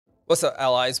What's up,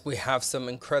 allies? We have some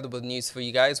incredible news for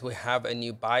you guys. We have a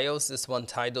new BIOS, this one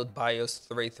titled BIOS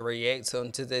 338. So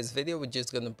in today's video, we're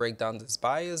just going to break down this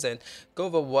BIOS and go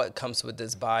over what comes with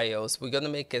this BIOS. We're going to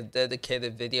make a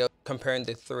dedicated video comparing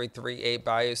the 338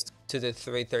 BIOS to the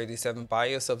 337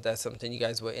 BIOS. So if that's something you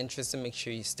guys were interested in, make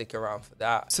sure you stick around for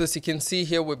that. So as you can see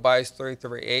here with BIOS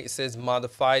 338, it says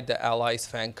modified the Ally's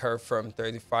fan curve from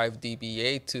 35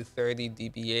 dBA to 30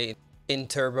 dBA in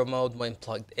turbo mode when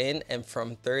plugged in, and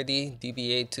from 30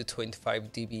 dBA to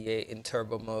 25 dBA in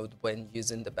turbo mode when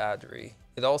using the battery.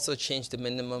 It also changed the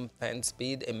minimum fan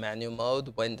speed in manual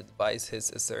mode when the device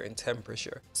hits a certain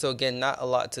temperature. So again, not a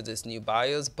lot to this new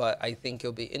BIOS, but I think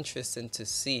it'll be interesting to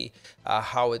see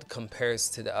how it compares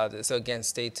to the others. So again,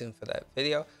 stay tuned for that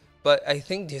video. But I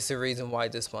think there's a reason why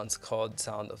this one's called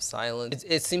Sound of Silence.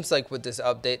 It seems like with this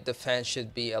update, the fan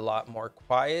should be a lot more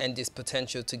quiet, and there's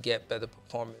potential to get better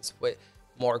performance with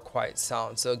more quiet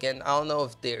sound. So again, I don't know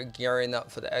if they're gearing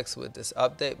up for the X with this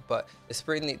update, but it's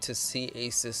pretty neat to see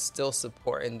Asus still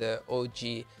supporting the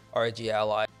OG ROG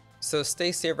Ally. So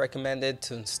stay safe recommended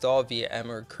to install via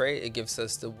Emery Crate. It gives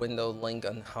us the window link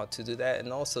on how to do that,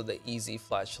 and also the easy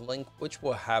flash link, which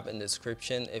we'll have in the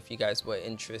description if you guys were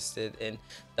interested in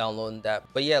downloading that.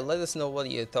 But yeah, let us know what are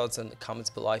your thoughts in the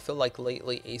comments below. I feel like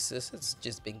lately Asus has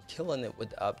just been killing it with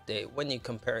the update. When you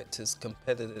compare it to its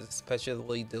competitors,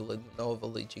 especially the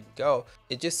Lenovo Legion Go,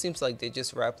 it just seems like they're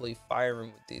just rapidly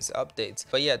firing with these updates.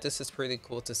 But yeah, this is pretty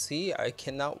cool to see. I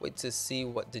cannot wait to see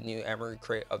what the new Emery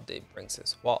Crate update brings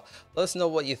as well. Let us know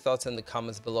what your thoughts in the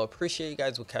comments below. Appreciate you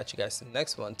guys. We'll catch you guys in the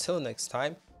next one. Until next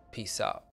time, peace out.